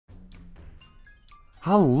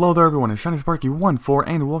Hello there everyone, it's ShinySparky14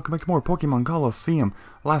 and welcome back to more Pokemon Colosseum.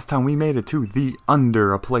 Last time we made it to the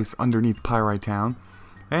a place underneath Pyrite Town.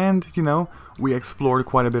 And, you know, we explored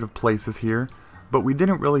quite a bit of places here, but we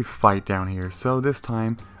didn't really fight down here, so this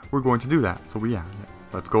time we're going to do that. So yeah,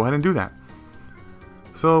 let's go ahead and do that.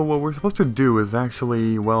 So what we're supposed to do is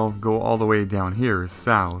actually, well, go all the way down here,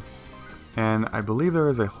 south. And I believe there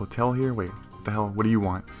is a hotel here. Wait, what the hell, what do you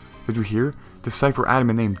want? Did you hear? This Cypher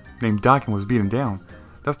adamant named Dakin was beaten down.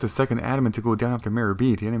 That's the second adamant to go down after Mirror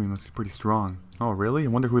Beat. The enemy must be pretty strong. Oh, really? I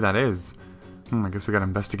wonder who that is. I guess we gotta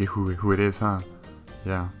investigate who it is, huh?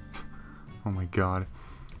 Yeah. Oh my god.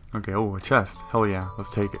 Okay, oh, a chest. Hell yeah,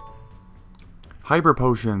 let's take it. Hyper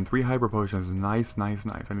Potion. 3 Hyper Potions. Nice, nice,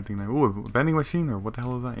 nice. Anything like... Ooh, a vending machine? Or what the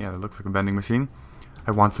hell is that? Yeah, that looks like a vending machine.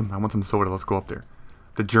 I want some soda. Let's go up there.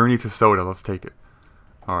 The journey to soda. Let's take it.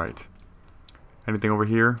 Alright. Anything over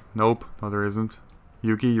here? Nope. No, there isn't.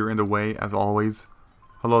 Yuki, you're in the way, as always.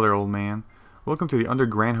 Hello there, old man. Welcome to the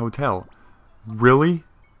Underground Hotel. Really?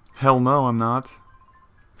 Hell no, I'm not.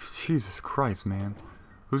 Jesus Christ, man.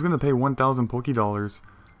 Who's gonna pay 1,000 Pokédollars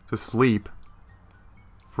to sleep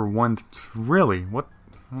for one... Really? What?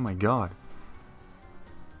 Oh my god.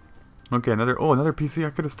 Okay, another PC. I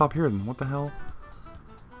could have stopped here then. What the hell?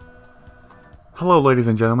 Hello, ladies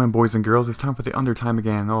and gentlemen, boys and girls. It's time for the Undertime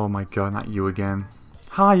again. Oh my god, not you again.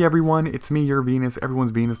 Hi, everyone. It's me, your Venus.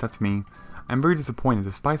 Everyone's Venus. That's me. I'm very disappointed.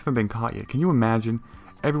 The spies haven't been caught yet. Can you imagine?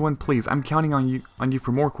 Everyone, please. I'm counting on you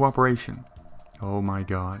for more cooperation. Oh my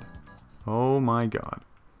god. Oh my god.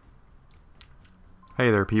 Hey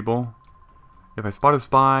there, people. If I spot a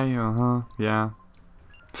spy, yeah.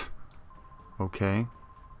 Okay.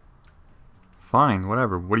 Fine,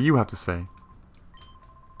 whatever. What do you have to say?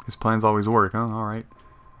 His plans always work, huh? Alright.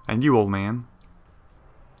 And you, old man.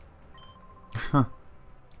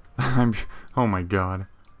 Oh my god.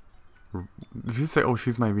 Did you say, oh,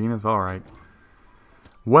 she's my Venus? Alright.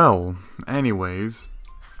 Well, anyways.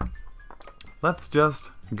 Let's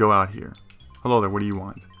just go out here. Hello there, what do you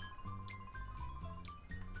want?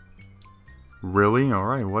 Really?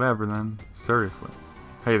 Alright, whatever then. Seriously.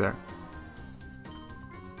 Hey there.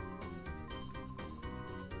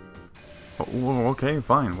 Oh, okay,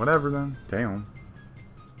 fine, whatever then. Damn.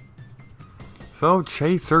 So,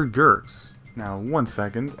 Chaser Gurks. Now, 1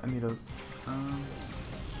 second. I need a...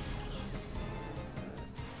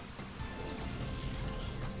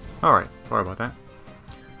 Alright, sorry about that.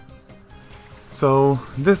 So,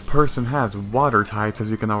 this person has water types, as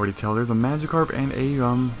you can already tell. There's a Magikarp and a,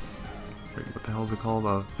 wait, what the hell is it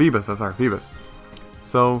called? Phoebus, that's our Phoebus.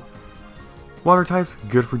 So, water types,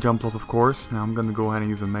 good for Jumpluff, of course. Now, I'm gonna go ahead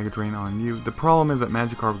and use a Mega Drain on you. The problem is that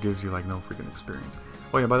Magikarp gives you, like, no freaking experience.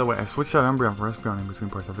 Oh yeah, by the way, I switched out Umbreon for Espeon in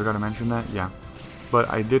between parts. I forgot to mention that, yeah.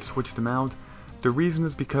 But I did switch them out. The reason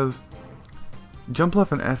is because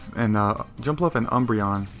Jumpluff and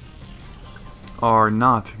Umbreon are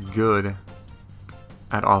not good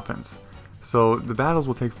at offense. So the battles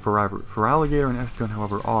will take forever. For Alligator and Espeon,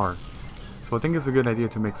 however, are. So I think it's a good idea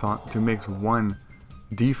to mix one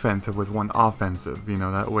defensive with one offensive. You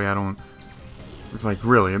know, that way I don't... It's like,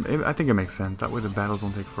 really, I think it makes sense. That way the battles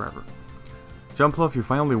don't take forever. Jumpluff, you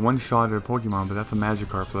find only one shot at a Pokemon, but that's a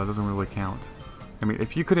Magikarp, so that doesn't really count. I mean,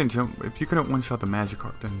 if you couldn't one-shot the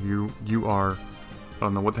Magikarp, then you are... I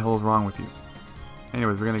don't know what the hell is wrong with you.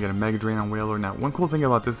 Anyways, we're gonna get a Mega Drain on Wailord. Now, one cool thing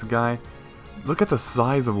about this guy, look at the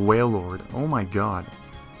size of Wailord. Oh my god.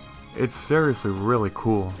 It's seriously really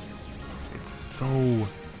cool. It's so...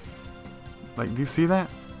 Like, do you see that?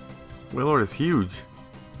 Wailord is huge.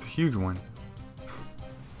 It's a huge one.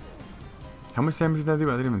 How much damage did that do?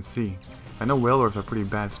 I didn't even see. I know Wailords are pretty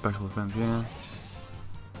bad special defense, yeah.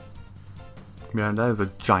 Yeah, that is a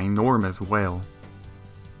ginormous whale.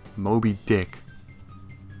 Moby Dick.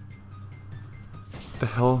 The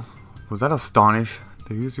hell? Was that Astonish?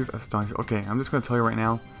 Did you just use Astonish? Okay, I'm just gonna tell you right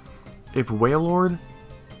now. If Wailord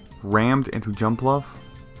rammed into Jumpluff,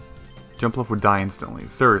 Jumpluff would die instantly.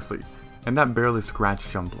 Seriously. And that barely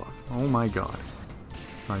scratched Jumpluff. Oh my god.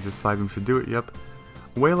 Alright, this Psybeam should do it, yep.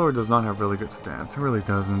 Wailord does not have really good stats. It really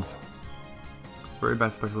doesn't. Very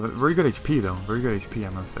bad special defense. Very good HP though. Very good HP,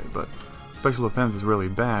 I must say. But special defense is really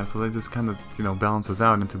bad, so that just kind of, you know, balances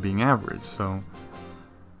out into being average. So,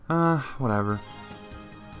 whatever.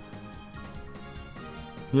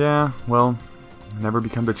 Yeah, well, never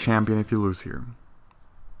become the champion if you lose here.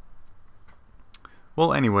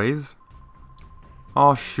 Well, anyways.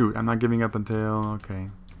 Oh, shoot. I'm not giving up until...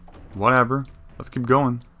 Okay. Whatever. Let's keep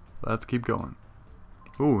going. Let's keep going.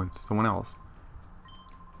 Ooh, it's someone else.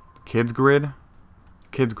 Kids Grid?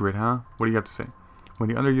 Kids Grid, huh? What do you have to say? When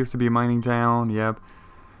the Under used to be a mining town, yep.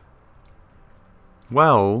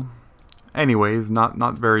 Well, Anyways,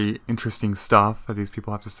 not very interesting stuff that these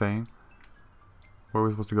people have to say. Where are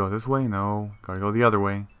we supposed to go? This way? No. Gotta go the other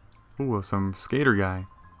way. Ooh, some skater guy.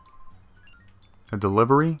 A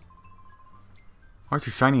delivery? Aren't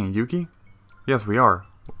you Shiny and Yuki? Yes, we are.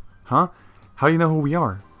 Huh? How do you know who we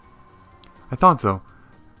are? I thought so.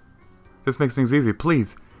 This makes things easy.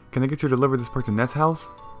 Please, can I get you to deliver this part to Net's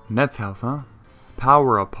house? Net's house, huh?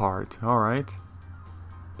 Power apart. Alright.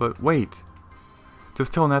 But wait.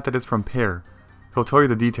 Just tell Net that it's from Pear. He'll tell you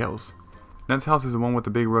the details. Net's house is the one with the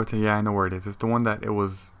big rotate. Yeah, I know where it is. It's the one that it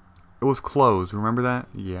was closed. Remember that?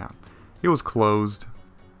 Yeah. It was closed.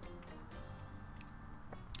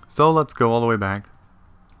 So let's go all the way back.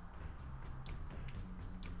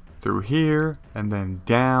 Through here, and then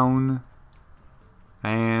down.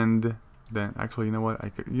 And then, actually, you know what?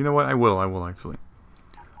 I will actually.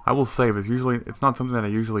 I will save. It's not something that I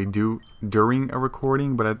usually do during a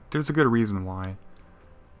recording, but there's a good reason why.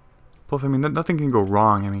 Plus, I mean, nothing can go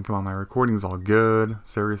wrong. I mean, come on, my recording's all good.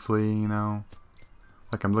 Seriously, you know.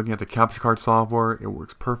 Like, I'm looking at the capture card software. It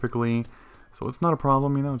works perfectly. So it's not a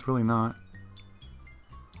problem, you know. It's really not.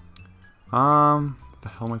 What the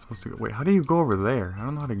hell am I supposed to go? Wait, how do you go over there? I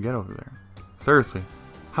don't know how to get over there. Seriously.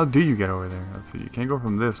 How do you get over there? Let's see. You can't go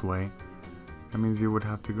from this way. That means you would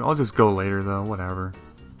have to go. I'll just go later, though. Whatever.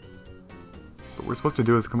 What we're supposed to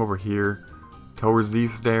do is come over here. Towards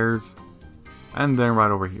these stairs. And then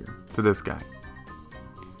right over here. To this guy.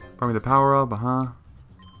 Probably the power up,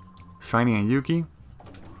 Shiny and Yuki.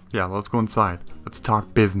 Yeah, let's go inside. Let's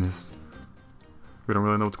talk business. We don't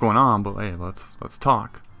really know what's going on, but hey, let's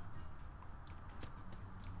talk.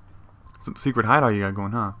 Some secret hideout you got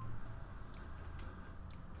going, huh?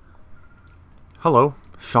 Hello,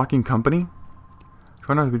 shocking company.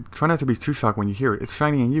 Try not to be too shocked when you hear it. It's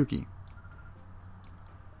Shiny and Yuki.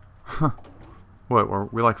 Huh. What? Are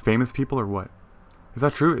we like famous people or what? Is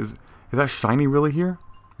that true? Is that Shiny really here?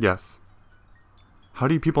 Yes. How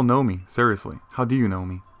do you people know me? Seriously, how do you know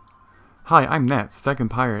me? Hi, I'm Net, second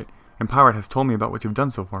pirate, and Pirate has told me about what you've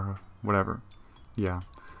done so far. Whatever. Yeah.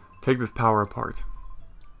 Take this power apart.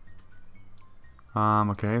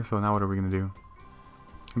 Okay, so now what are we gonna do?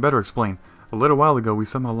 I better explain. A little while ago, we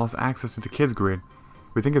somehow lost access to the kids grid.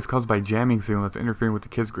 We think it's caused by jamming signal that's interfering with the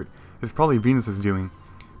kids grid. It's probably Venus's doing.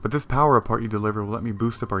 But this power apart you deliver will let me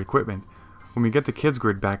boost up our equipment. When we get the kids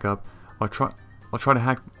grid back up, I'll try to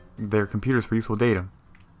hack their computers for useful data.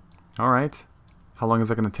 Alright. How long is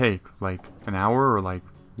that going to take? Like an hour or like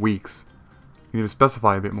weeks? You need to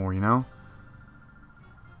specify a bit more, you know?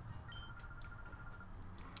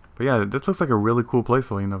 But yeah, this looks like a really cool place,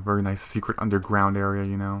 though, you know, very nice secret underground area,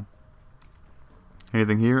 you know.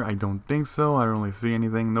 Anything here? I don't think so. I don't really see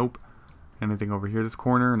anything. Nope. Anything over here, this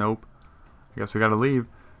corner? Nope. I guess we gotta leave.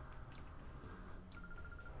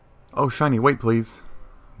 Oh, Shiny, wait, please.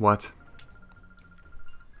 What?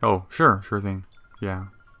 Oh, sure thing. Yeah.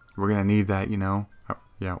 We're gonna need that, you know.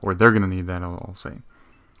 Yeah, or they're gonna need that, I'll say.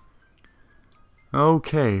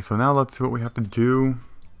 Okay, so now let's see what we have to do.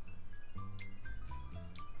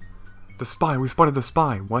 The spy! We spotted the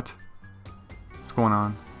spy! What? What's going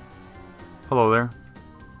on? Hello there.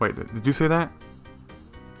 Wait, did you say that?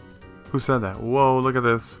 Who said that? Whoa, look at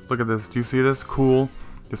this. Look at this. Do you see this? Cool.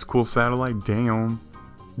 This cool satellite. Damn.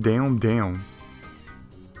 Damn.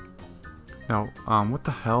 Now, what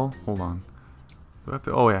the hell? Hold on. Do I have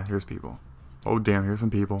to? Oh yeah, here's people. Oh damn, here's some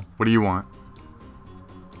people. What do you want?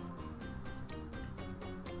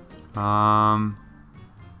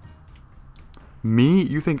 Me?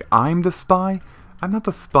 You think I'm the spy? I'm not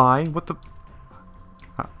the spy. What the?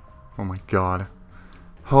 Oh my god.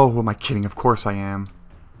 Oh, who am I kidding? Of course I am.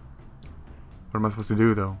 What am I supposed to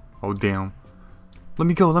do though? Oh damn. Let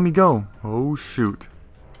me go, let me go. Oh shoot.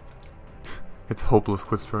 It's hopeless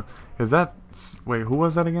quit stroke. Is that... Wait, who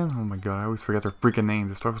was that again? Oh my god, I always forget their freaking names.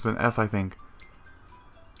 It starts with an S, I think.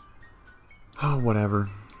 Oh, whatever.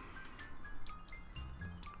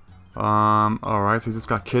 Alright, so you just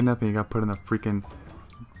got kidnapped and you got put in a freaking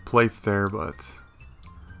place there, but...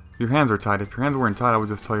 Your hands are tied. If your hands weren't tied, I would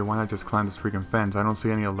just tell you, why not just climb this freaking fence? I don't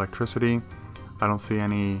see any electricity. I don't see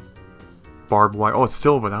any barbed wire. Oh, it's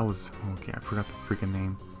Silva. That was... Okay, I forgot the freaking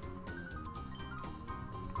name.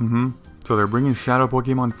 So they're bringing shadow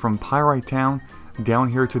Pokemon from Pyrite Town down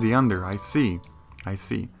here to the Under. I see.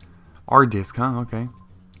 R disc, huh? Okay.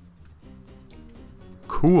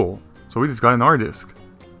 Cool. So we just got an R disc.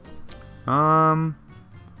 Now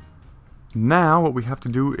what we have to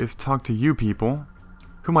do is talk to you people.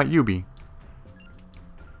 Who might you be?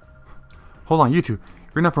 Hold on, you two.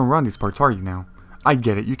 You're not from around these parts, are you now? I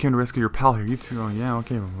get it. You came to rescue your pal here. You two. Oh yeah,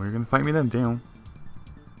 okay. Well, you're gonna fight me then. Damn.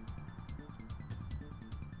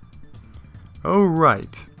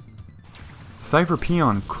 Alright. Cypher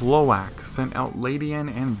Peon Cloak sent out Ledyan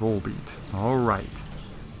and Volbeat. Alright.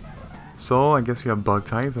 So, I guess you have bug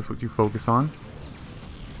types, that's what you focus on.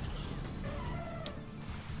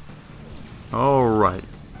 Alright.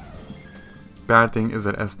 Bad thing is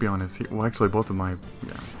that Espeon is here. Well, actually, both of my...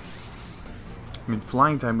 yeah. I mean,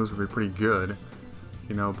 flying type moves would be pretty good.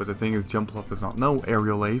 You know, but the thing is, Jumpluff does not know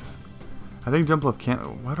Aerial Ace. I think Jumpluff can't...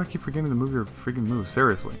 why do I keep forgetting to move your freaking moves?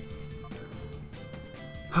 Seriously.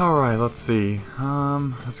 Alright, let's see.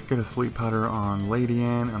 Let's get a Sleep Powder on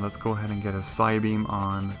Ledyan, and let's go ahead and get a Psybeam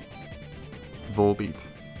on Volbeat.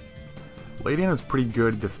 Ledyan is pretty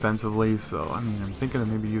good defensively, so I mean, I'm thinking of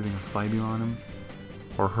maybe using a Psybeam on him.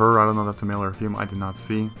 Or her, I don't know if that's a male or a female, I did not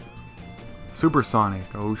see. Supersonic,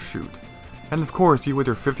 oh shoot. And of course, you with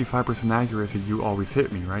your 55% accuracy, you always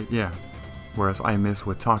hit me, right? Yeah. Whereas I miss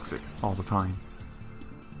with Toxic all the time.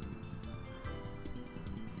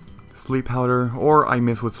 Sleep Powder, or I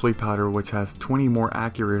miss with Sleep Powder, which has 20 more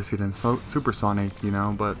accuracy than Supersonic, you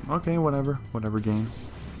know, but okay, whatever game.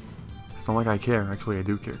 It's not like I care, actually I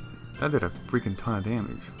do care. That did a freaking ton of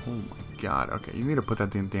damage. Oh my god, okay, you need to put that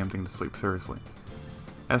damn thing to sleep, seriously.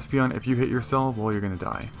 Espeon, if you hit yourself, well, you're gonna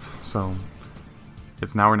die. So,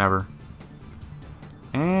 it's now or never.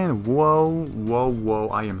 And whoa,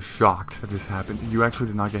 I am shocked that this happened. You actually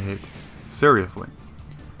did not get hit. Seriously.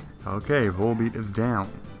 Okay, Volbeat is down.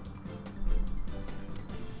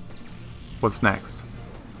 What's next?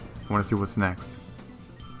 I want to see what's next.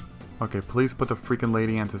 Okay, please put the freaking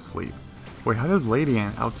Ledyan to sleep. Wait, how did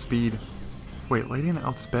Ledyan outspeed... wait, Ledyan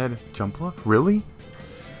outsped Jumpluff? Really?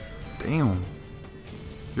 Damn.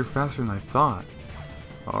 You're faster than I thought.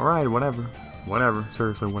 Alright, whatever. Whatever.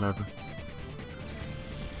 Seriously, whatever.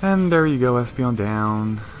 And there you go, Espeon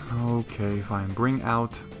down. Okay, fine. Bring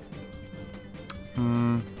out...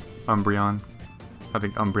 Umbreon. I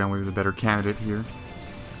think Umbreon would be the better candidate here.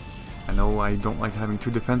 I know I don't like having two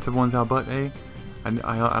defensive ones out, but hey,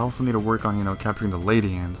 I also need to work on, you know, capturing the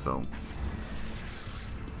Ledyan, so...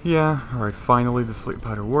 yeah, alright, finally the Sleep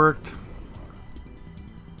Powder worked.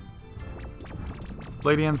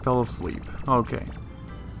 Ledyan fell asleep. Okay.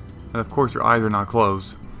 And of course your eyes are not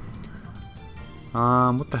closed.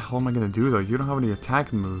 What the hell am I gonna do though? You don't have any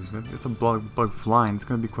attacking moves. It's a bug flying. It's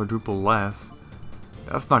gonna be quadruple less.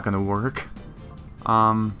 That's not gonna work.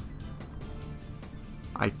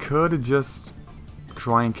 I could just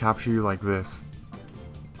try and capture you like this.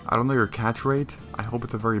 I don't know your catch rate. I hope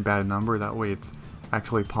it's a very bad number. That way it's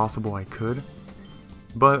actually possible I could.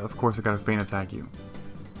 But of course I gotta feint attack you.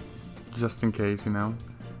 Just in case, you know.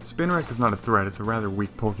 Spinarak is not a threat. It's a rather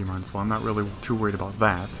weak Pokemon, so I'm not really too worried about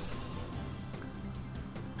that.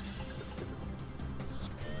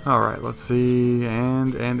 Alright, let's see,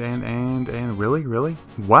 and really?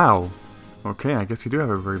 Wow! Okay, I guess you do have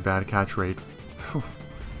a very bad catch rate.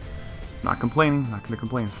 Not complaining, not gonna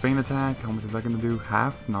complain. Feint attack, how much is that gonna do?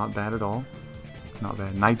 Half? Not bad at all. Not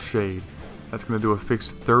bad. Nightshade. That's gonna do a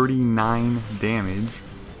fixed 39 damage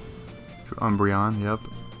to Umbreon, yep.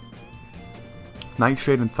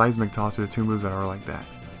 Nightshade and Seismic Toss are the two moves that are like that.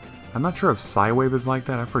 I'm not sure if Psywave is like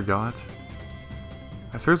that, I forgot.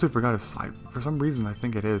 I seriously forgot if for some reason I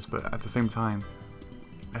think it is, but at the same time,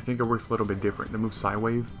 I think it works a little bit different. The move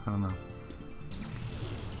Psywave, I don't know.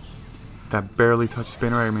 That barely touched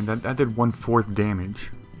Spinner, I mean, that did 1/4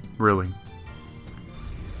 damage. Really.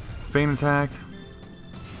 Feint attack.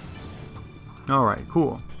 Alright,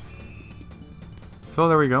 cool. So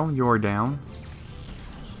there we go, you're down.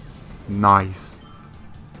 Nice.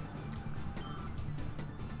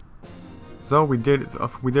 So we did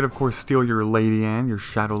of course steal your Ledyan, your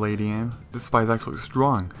Shadow Ledyan. This spy is actually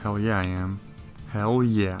strong. Hell yeah I am. Hell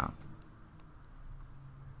yeah.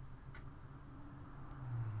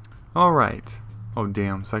 Alright. Oh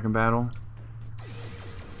damn, second battle.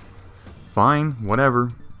 Fine,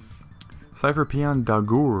 whatever. Cypher Peon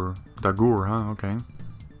Dagur. Dagur, huh? Okay.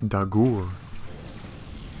 Dagur.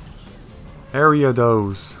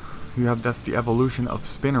 Ariados. You have, that's the evolution of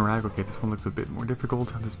Spinarak. Okay, this one looks a bit more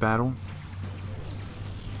difficult, this battle.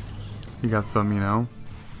 You got some, you know,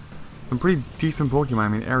 some pretty decent Pokemon. I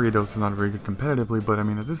mean, Ariados is not very good competitively, but I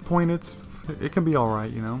mean, at this point, it can be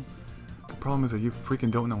alright, you know. The problem is that you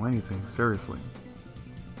freaking don't know anything, seriously.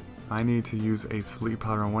 I need to use a Sleep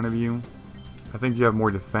Powder on one of you. I think you have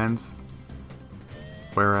more defense.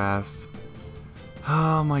 Whereas,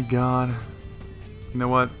 oh my god. You know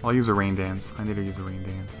what? I'll use a Rain Dance. I need to use a Rain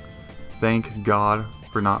Dance. Thank God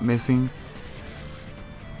for not missing.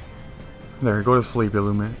 There, go to sleep,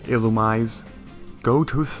 Illumise. Go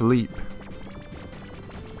to sleep.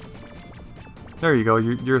 There you go,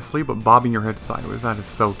 you're asleep but bobbing your head sideways. That is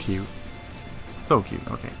so cute. So cute,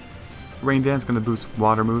 okay. Rain Dance gonna boost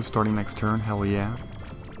water moves starting next turn. Hell yeah.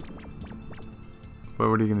 What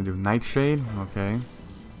are you gonna do? Nightshade? Okay.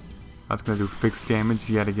 That's gonna do fixed damage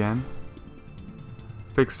yet again.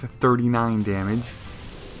 Fixed 39 damage,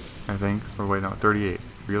 I think. Or wait, no, 38.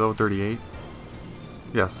 Reload 38?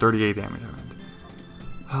 Yes, 38 damage, I meant.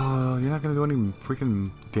 Oh, you're not gonna do any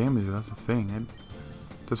freaking damage, that's the thing.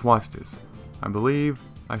 Just watch this. I believe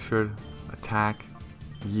I should attack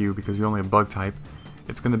you because you're only a bug type.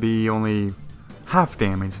 It's gonna be only half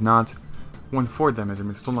damage, not 1/4 damage. I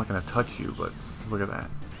mean, it's still not gonna touch you, but look at that.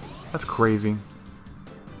 That's crazy.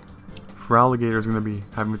 For Alligator's gonna be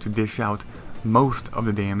having to dish out most of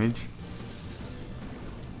the damage.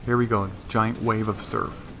 Here we go, this giant wave of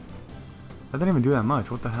surf. That didn't even do that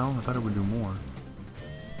much. What the hell? I thought it would do more.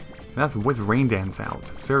 And that's with Rain Dance out.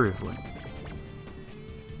 Seriously.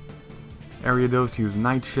 Ariados use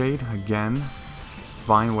Nightshade again.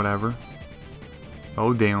 Fine, whatever.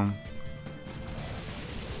 Oh damn.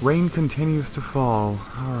 Rain continues to fall.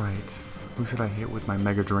 Alright. Who should I hit with my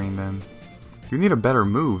Mega Drain then? You need a better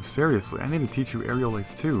move, seriously. I need to teach you Aerial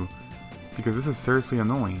Ace too. Because this is seriously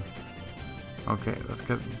annoying. Okay, let's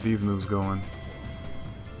get these moves going.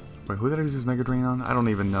 Wait, who did I use Mega Drain on? I don't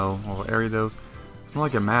even know. Well, Ariados. It's not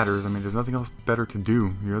like it matters. I mean, there's nothing else better to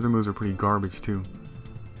do. Your other moves are pretty garbage too.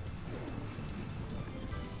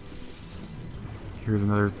 Here's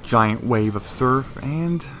another giant wave of surf,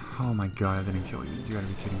 and... oh my god, I didn't kill you. You gotta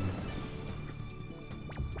be kidding me.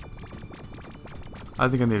 I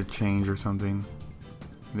think I need to change or something.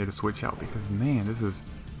 I need to switch out because, man, this is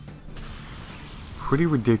pretty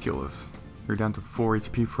ridiculous. You're down to 4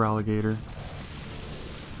 HP for Alligator.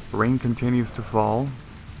 Rain continues to fall.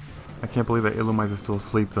 I can't believe that Illumise is still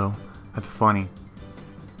asleep, though. That's funny.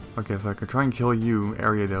 Okay, so I could try and kill you,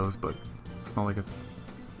 Ariados, but it's not like it's...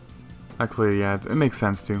 actually, yeah, it makes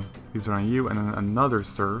sense to. Use it on you, and then another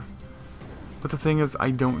Surf. But the thing is,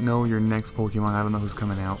 I don't know your next Pokemon. I don't know who's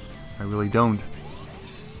coming out. I really don't.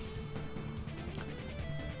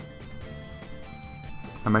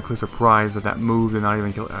 I'm actually surprised that that move did not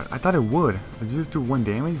even kill... I thought it would. Did you just do 1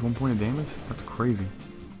 damage? 1 point of damage? That's crazy.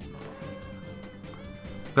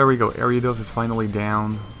 There we go. Ariados is finally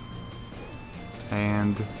down.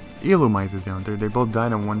 And Illumise is down. They both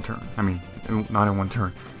died in 1 turn. I mean, not in 1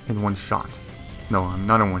 turn. In 1 shot. No,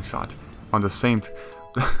 not in 1 shot. On the same...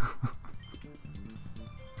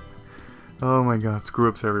 oh my god.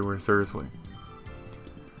 Screw-ups everywhere. Seriously.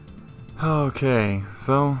 Okay.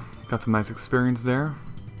 So, got some nice experience there.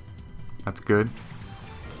 That's good.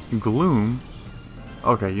 Gloom.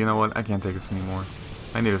 Okay, you know what? I can't take this anymore.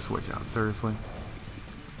 I need to switch out. Seriously.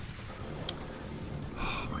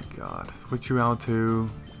 Oh my god. Switch you out to...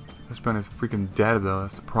 this pen is freaking dead though.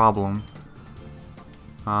 That's the problem.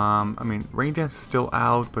 I mean, Rain Dance is still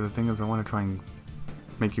out, but the thing is I want to try and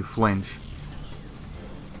make you flinch.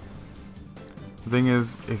 The thing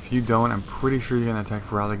is, if you don't, I'm pretty sure you're going to attack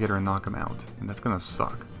for Alligator and knock him out. And that's going to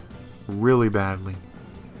suck. Really badly.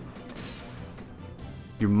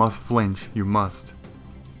 You must flinch. You must.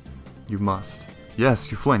 You must.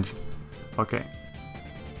 Yes, you flinched. Okay.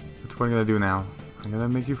 That's what I'm going to do now. I'm going to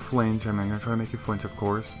make you flinch. I'm going to try to make you flinch, of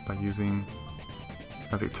course, by using...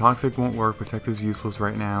 I say Toxic won't work. Protect is useless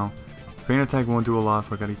right now. Feint Attack won't do a lot,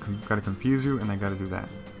 so I gotta confuse you, and I gotta do that.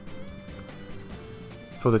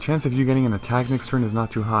 So the chance of you getting an attack next turn is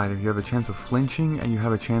not too high. You have a chance of flinching, and you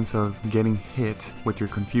have a chance of getting hit with your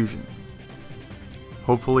confusion.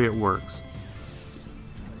 Hopefully it works.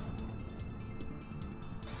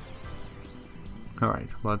 Alright,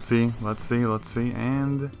 let's see,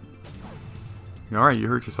 and... alright, you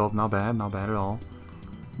hurt yourself, not bad at all.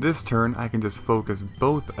 This turn, I can just focus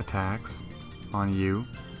both attacks on you.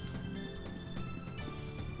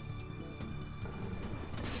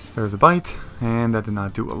 There's a bite, and that did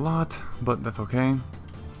not do a lot, but that's okay.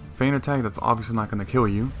 Feint Attack, that's obviously not going to kill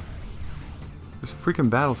you. This freaking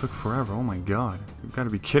battle took forever, oh my god. You've got to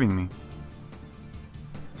be kidding me.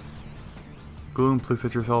 Gloom, please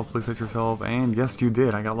hit yourself, and yes you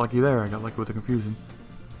did, I got lucky there, I got lucky with the confusion.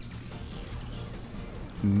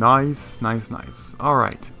 Nice, nice, nice.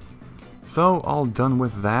 Alright. So, all done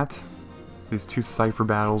with that. These 2 Cypher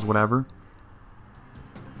battles, whatever.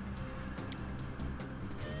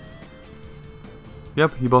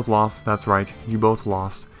 Yep, you both lost. That's right. You both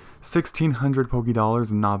lost. 1,600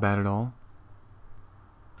 Pokédollars, not bad at all.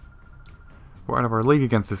 We're out of our league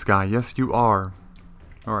against this guy. Yes, you are.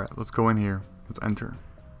 Alright, let's go in here. Let's enter.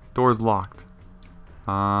 Door's locked.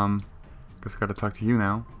 Guess I gotta talk to you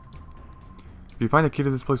now. If you find a key to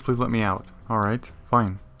this place, please let me out. Alright,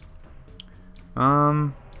 fine.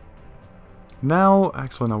 Now,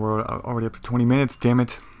 actually no, we're already up to 20 minutes, damn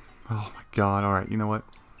it. Oh my god, alright, you know what?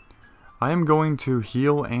 I am going to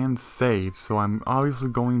heal and save, so I'm obviously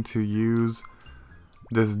going to use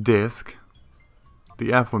this disc,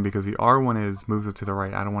 the F one, because the R one moves it to the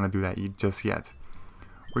right. I don't want to do that just yet.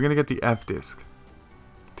 We're gonna get the F disc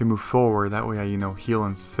to move forward. That way I, heal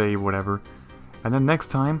and save whatever. And then next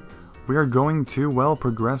time we are going to, well,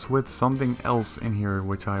 progress with something else in here,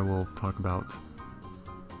 which I will talk about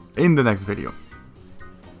in the next video.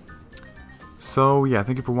 So yeah,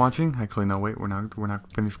 thank you for watching. Actually, no, wait, we're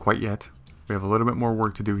not finished quite yet. We have a little bit more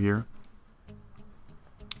work to do here.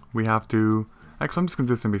 We have to. Actually, I'm just gonna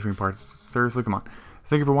do this in between parts. Seriously, come on.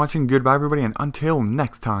 Thank you for watching. Goodbye, everybody, and until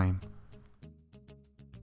next time.